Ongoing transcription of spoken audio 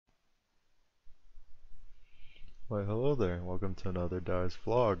Why, hello there, and welcome to another Dyrus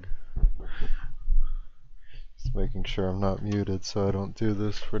vlog. Just making sure I'm not muted so I don't do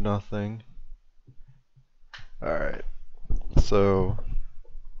this for nothing. Alright, so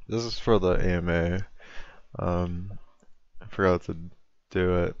this is for the AMA. I forgot to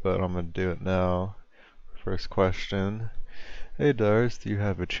do it, but I'm gonna do it now. First question. Hey Dyrus, do you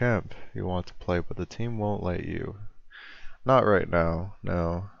have a champ you want to play but the team won't let you? Not right now,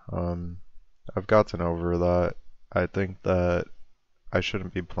 no. I've gotten over that. I think that I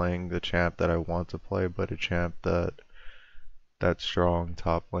shouldn't be playing the champ that I want to play, but a champ that's strong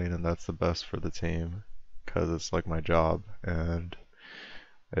top lane and that's the best for the team, because it's like my job. And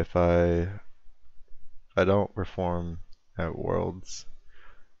if I don't perform at Worlds,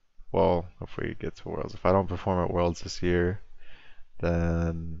 well, if we get to Worlds, if I don't perform at Worlds this year,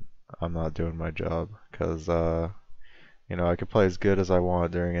 then I'm not doing my job. Because I could play as good as I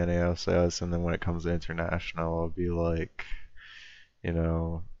want during NASS, and then when it comes to international, I'll be like, you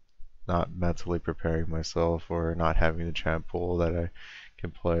know, not mentally preparing myself or not having the champ pool that I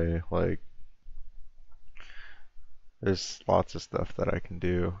can play. Like, there's lots of stuff that I can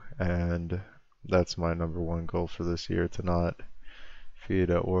do, and that's my #1 goal for this year, to not feed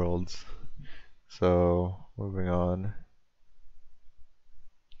at Worlds. So, moving on.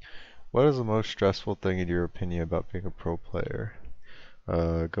 What is the most stressful thing in your opinion about being a pro player?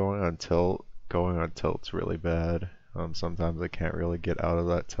 Going on tilt. Going on tilt's really bad. Sometimes I can't really get out of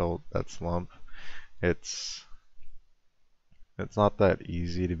that tilt, that slump. It's not that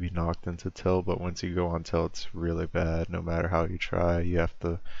easy to be knocked into tilt, but once you go on tilt, it's really bad. No matter how you try, you have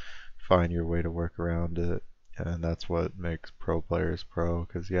to find your way to work around it, and that's what makes pro players pro,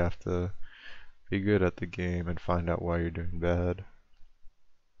 because you have to be good at the game and find out why you're doing bad.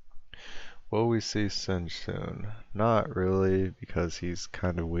 Will we see Singe soon? Not really, because he's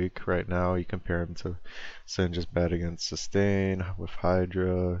kind of weak right now. You compare him to Singe is bad against Sustain with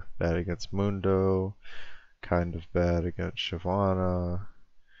Hydra, bad against Mundo, kind of bad against Shyvana.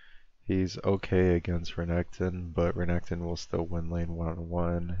 He's okay against Renekton, but Renekton will still win lane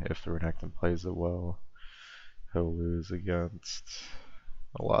 1-on-1 if the Renekton plays it well. He'll lose against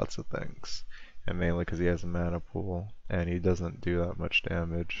lots of things, and mainly because he has a mana pool, and he doesn't do that much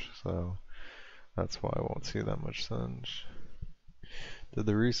damage, so that's why I won't see that much Singe. Did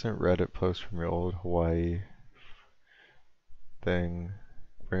the recent Reddit post from your old Hawaii thing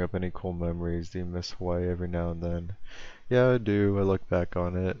bring up any cool memories? Do you miss Hawaii every now and then? Yeah, I do. I look back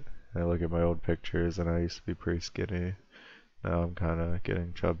on it. I look at my old pictures, and I used to be pretty skinny. Now I'm kind of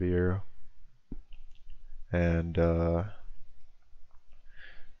getting chubbier. And,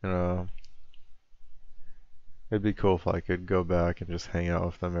 it'd be cool if I could go back and just hang out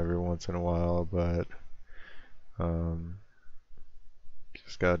with them every once in a while, but,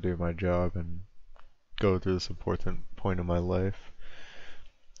 just gotta do my job and go through this important point in my life.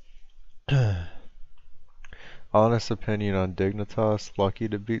 Honest opinion on Dignitas, lucky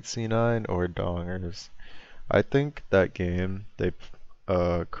to beat C9 or Dongers? I think that game,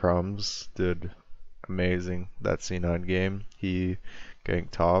 Crumbs did amazing, that C9 game. He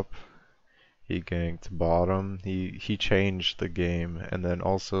ganked top, he ganked bottom, he changed the game, and then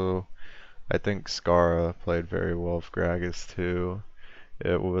also I think Skara played very well with Gragas too.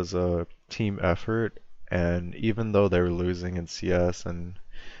 It was a team effort, and even though they were losing in CS and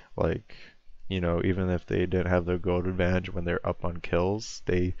like, even if they didn't have their gold advantage when they're up on kills,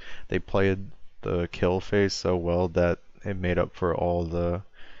 they played the kill phase so well that it made up for all the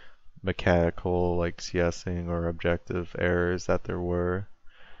mechanical like CSing or objective errors that there were.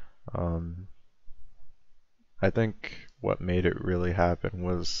 I think what made it really happen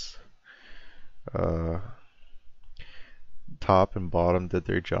was top and bottom did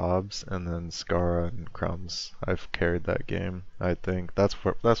their jobs, and then Skara and Crumbs, I've carried that game. I think that's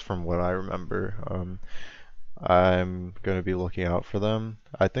from what I remember. I'm gonna be looking out for them.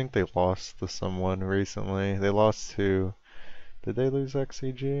 I think they lost to someone recently. They lost to. Did they lose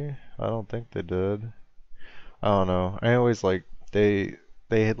XCG? I don't think they did. I don't know. I always like they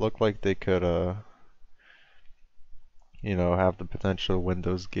looked like they could have the potential to win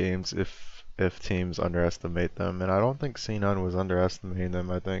those games if teams underestimate them, and I don't think C9 was underestimating them.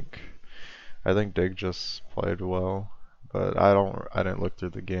 I think Dig just played well, but I didn't look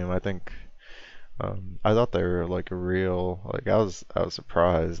through the game. I think I thought they were like a real, like, I was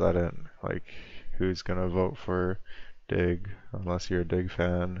surprised. I didn't like, who's gonna vote for Dig unless you're a Dig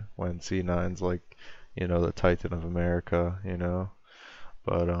fan when C9's like, the Titan of America.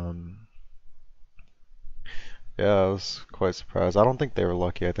 But yeah, I was quite surprised. I don't think they were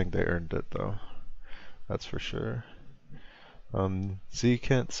lucky. I think they earned it though. That's for sure.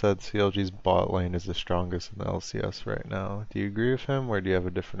 Zkent said CLG's bot lane is the strongest in the LCS right now. Do you agree with him, or do you have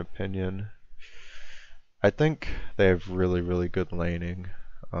a different opinion? I think they have really, really good laning.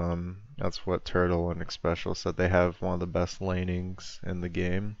 That's what Turtle and Xpecial said. They have one of the best lanings in the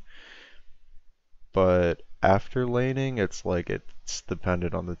game. But after laning, it's like it's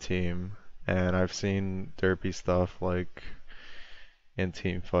dependent on the team. And I've seen derpy stuff like in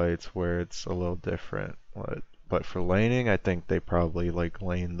team fights where it's a little different. But for laning, I think they probably like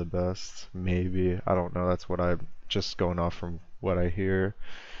lane the best. Maybe. I don't know. That's what I'm just going off from what I hear.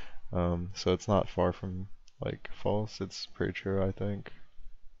 So it's not far from like false. It's pretty true, I think.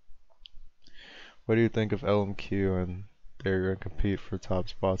 What do you think of LMQ and they're gonna compete for top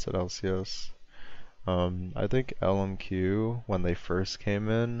spots at LCS? I think LMQ, when they first came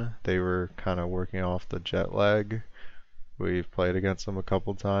in, they were kind of working off the jet lag. We've played against them a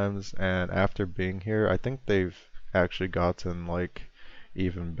couple times, and after being here, I think they've actually gotten like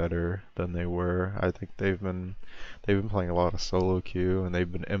even better than they were. I think they've been playing a lot of solo queue, and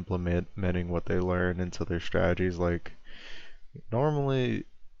they've been implementing what they learned into their strategies. Like normally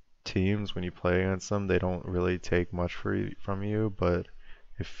teams, when you play against them, they don't really take much from you, but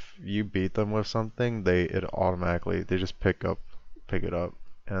if you beat them with something, they just pick it up,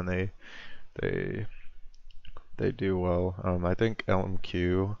 and they they do well. I think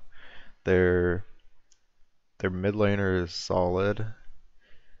LMQ, their their mid laner is solid,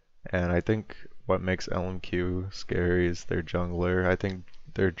 and I think what makes LMQ scary is their jungler. I think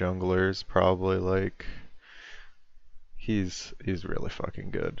their jungler is probably like he's really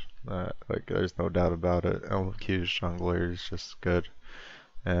fucking good. Like there's no doubt about it. LMQ's jungler is just good,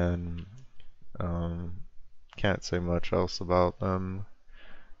 and um, can't say much else about them.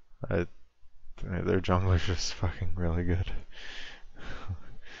 I, their jungler's just fucking really good.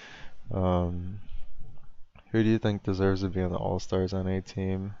 Um, who do you think deserves to be on the All Stars NA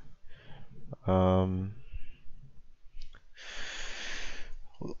team? Um,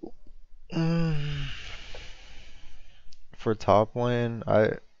 for top lane,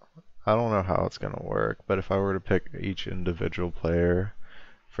 I don't know how it's gonna work, but if I were to pick each individual player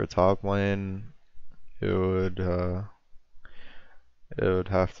for top lane, it would uh, it would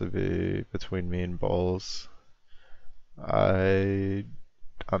have to be between me and Balls. I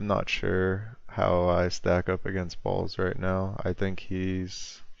I'm not sure how I stack up against Balls right now. I think he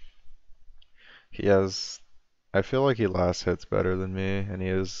has I feel like he last hits better than me, and he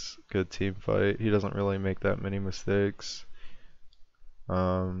has good team fight. He doesn't really make that many mistakes.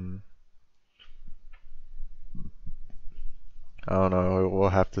 Um, I don't know. We'll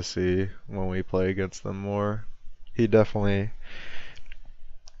have to see when we play against them more. He definitely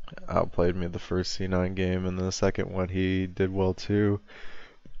outplayed me the first C9 game, and the second one he did well too.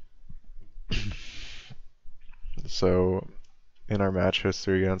 So in our match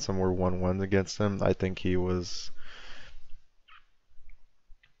history against him, we're 1-1 against him. I think he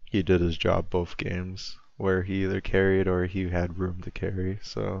did his job both games, where he either carried or he had room to carry.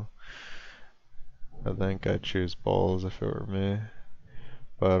 So I think I'd choose Balls if it were me.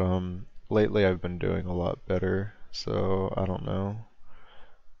 But lately I've been doing a lot better, so I don't know.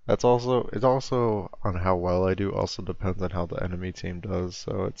 It's also on how well I do also depends on how the enemy team does,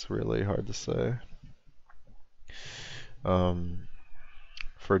 so it's really hard to say. Um,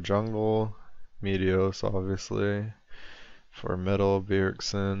 for jungle, Meteos obviously. For middle,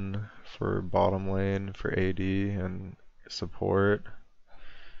 Bjergsen. For bottom lane, for AD and support,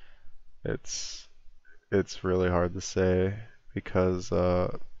 it's it's really hard to say because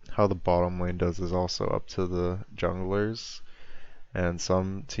how the bottom lane does is also up to the junglers. And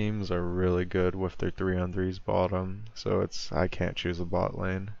some teams are really good with their 3-on-3s bottom, so I can't choose a bot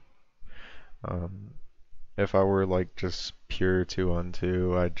lane. Um, if I were like just pure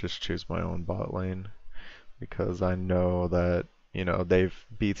 2-on-2, I'd just choose my own bot lane because I know that they've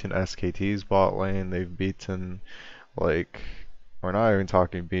beaten SKT's bot lane, they've beaten like we're not even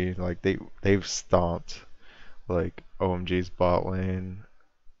talking B, like they've stomped like OMG's bot lane.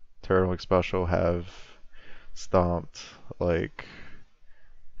 Turtle Special have stomped like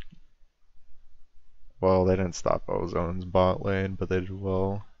well, they didn't stop Ozone's bot lane, but they did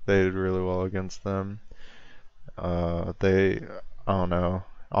well. They did really well against them. I don't know,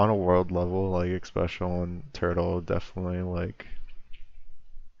 on a world level, like Special and Turtle definitely like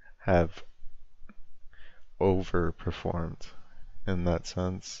have overperformed in that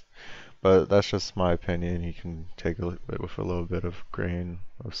sense. But that's just my opinion. You can take it with a little bit of grain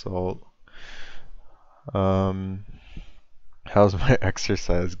of salt. Um, how's my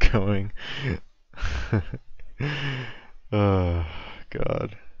exercise going? Oh,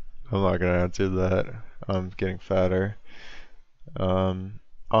 God. I'm not gonna answer that. I'm getting fatter. Um,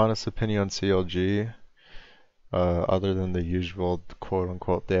 Honest opinion on CLG, other than the usual quote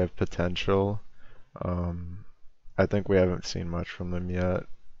unquote they have potential, um, I think we haven't seen much from them yet.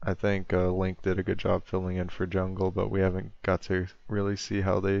 I think Link did a good job filling in for jungle, but we haven't got to really see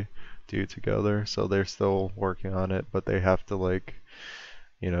how they do together. So they're still working on it, but they have to like,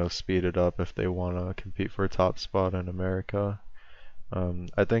 speed it up if they want to compete for a top spot in America.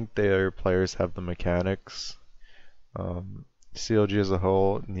 I think their players have the mechanics. Um, CLG as a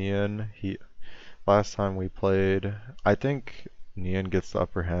whole, Nian, last time we played, I think Nian gets the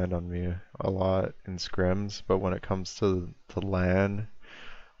upper hand on me a lot in scrims, but when it comes to LAN,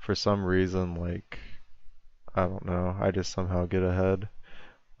 for some reason, like, I don't know, I just somehow get ahead.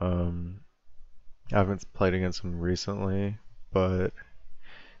 Um, I haven't played against him recently, but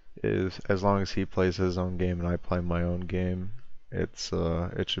as long as he plays his own game and I play my own game, it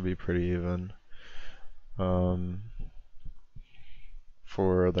should be pretty even. Um,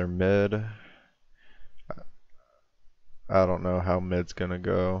 for their mid, I don't know how mid's gonna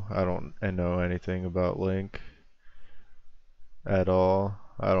go. I don't know anything about Link at all.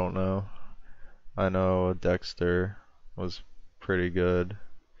 I don't know. I know Dexter was pretty good.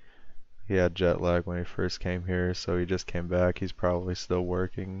 He had jet lag when he first came here, so he just came back. He's probably still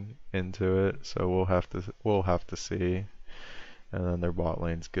working into it, so we'll have to see. And then their bot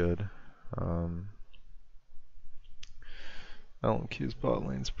lane's good. Um, LMQ's bot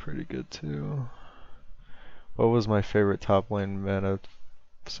lane's pretty good too. What was my favorite top lane meta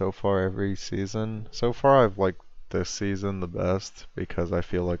so far every season? So far I've liked this season the best because I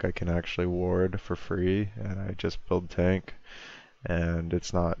feel like I can actually ward for free and I just build tank and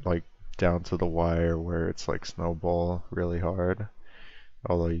it's not like down to the wire where it's like snowball really hard.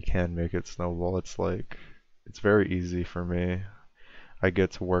 Although you can make it snowball, it's very easy for me. I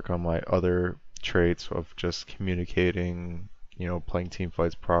get to work on my other traits of just communicating, playing team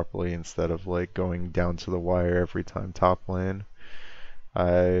fights properly instead of like going down to the wire every time top lane.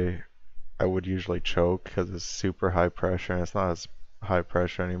 I I would usually choke because it's super high pressure and it's not as high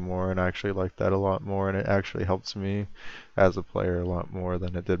pressure anymore, and I actually like that a lot more, and it actually helps me as a player a lot more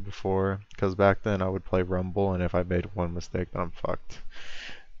than it did before, because back then I would play Rumble and if I made one mistake then I'm fucked.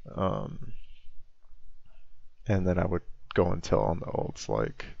 Um, and then I would go and tell on the ults,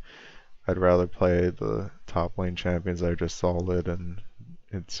 like I'd rather play the top lane champions that are just solid, and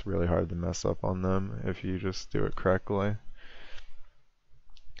it's really hard to mess up on them if you just do it correctly.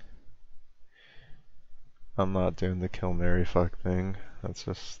 I'm not doing the kill Mary fuck thing. That's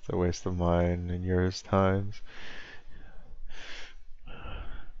just a waste of mine and yours times.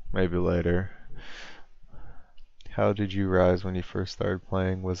 Maybe later. How did you rise when you first started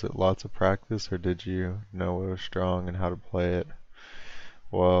playing? Was it lots of practice or did you know it was strong and how to play it?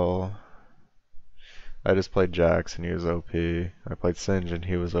 Well, I just played Jax and he was OP. I played Singe and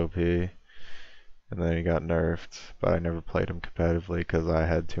he was OP. And then he got nerfed, but I never played him competitively because I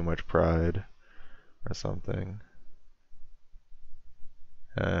had too much pride or something.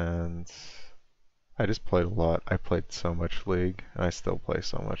 And I just played a lot. I played so much League, and I still play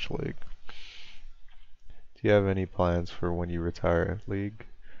so much League. Do you have any plans for when you retire League?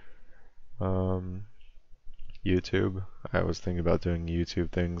 Um, YouTube. I was thinking about doing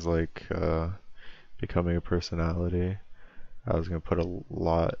YouTube things like becoming a personality. I was gonna put a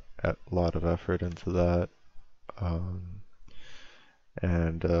lot of effort into that, um,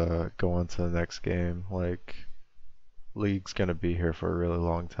 and go on to the next game. Like League's gonna be here for a really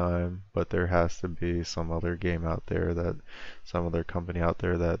long time, but there has to be some other game out there some other company out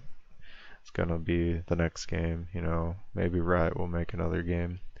there that it's gonna be the next game, maybe Riot will make another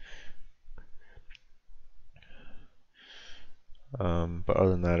game. But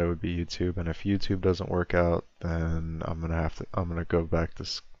other than that, it would be YouTube, and if YouTube doesn't work out, then I'm gonna go back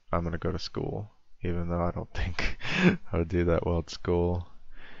to, I'm gonna go to school, even though I don't think I would do that well at school.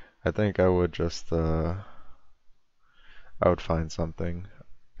 I think I would just, I would find something,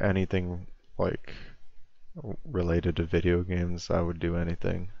 anything like related to video games, I would do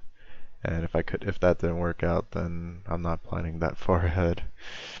anything. And if that didn't work out, then I'm not planning that far ahead.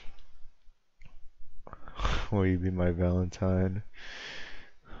 Will you be my Valentine?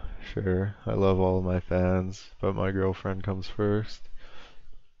 Sure. I love all of my fans, but my girlfriend comes first.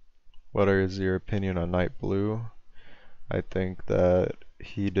 What is your opinion on Night Blue? I think that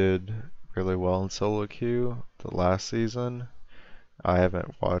he did really well in solo queue the last season. I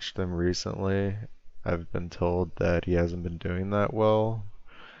haven't watched him recently. I've been told that he hasn't been doing that well.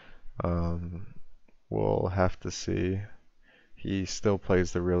 Um, we'll have to see. He still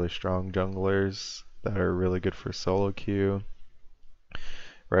plays the really strong junglers that are really good for solo queue.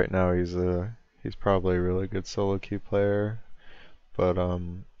 Right now he's probably a really good solo queue player, But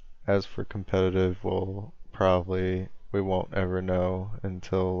as for competitive, we won't ever know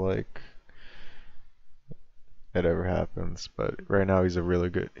until like it ever happens. But right now he's a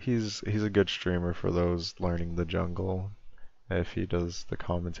good streamer for those learning the jungle. If he does the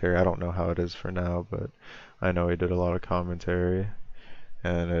commentary, I don't know how it is for now, but I know he did a lot of commentary,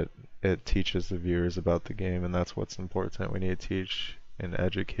 and it teaches the viewers about the game, and that's what's important. We need to teach and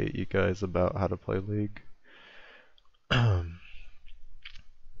educate you guys about how to play League.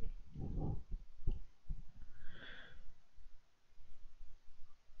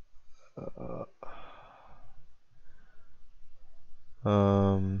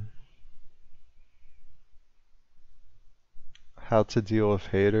 um, how to deal with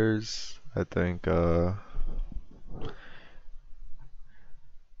haters? I think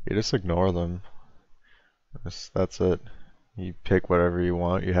you just ignore them. That's it. You pick whatever you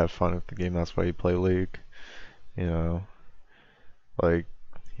want. You have fun with the game. That's why you play League. You know, like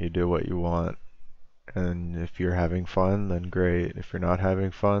you do what you want. And if you're having fun, then great. If you're not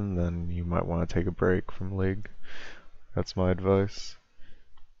having fun, then you might want to take a break from League. That's my advice.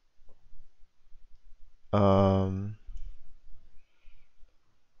 Um,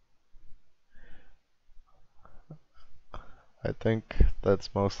 I think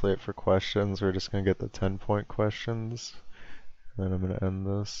that's mostly it for questions. We're just gonna get the 10-point questions, and then I'm gonna end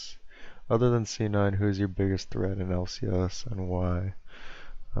this. Other than C9, who's your biggest threat in LCS and why?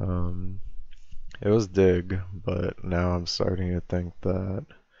 Um, it was Dig, but now I'm starting to think that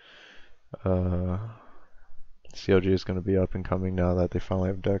uh, CLG is gonna be up and coming now that they finally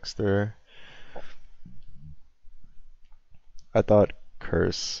have Dexter. I thought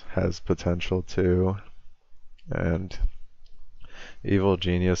Curse has potential too, and Evil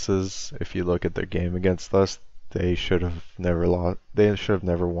Geniuses, if you look at their game against us, they should have never lost. They should have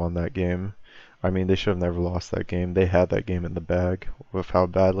never won that game. I mean, they should have never lost that game. They had that game in the bag with how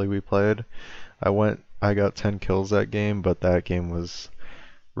badly we played. I got 10 kills that game, but that game was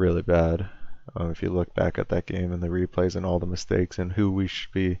really bad. If you look back at that game and the replays and all the mistakes and who we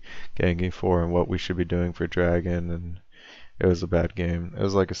should be ganking for and what we should be doing for Dragon, and it was a bad game. It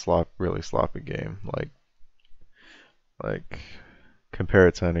was like a really sloppy game. Like compare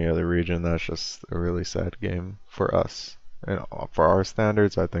it to any other region, that's just a really sad game for us. And for our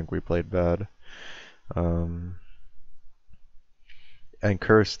standards, I think we played bad. And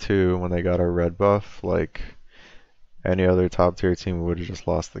Curse too, when they got our red buff, like any other top tier team would have just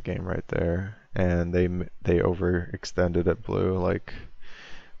lost the game right there. And they overextended at blue. Like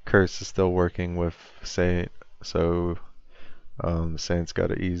Curse is still working with Saint, so Saint's got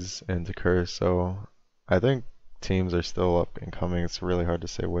to ease into Curse. So I think teams are still up and coming. It's really hard to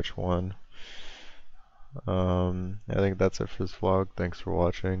say which one. I think that's it for this vlog. Thanks for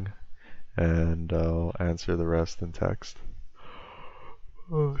watching, and I'll answer the rest in text.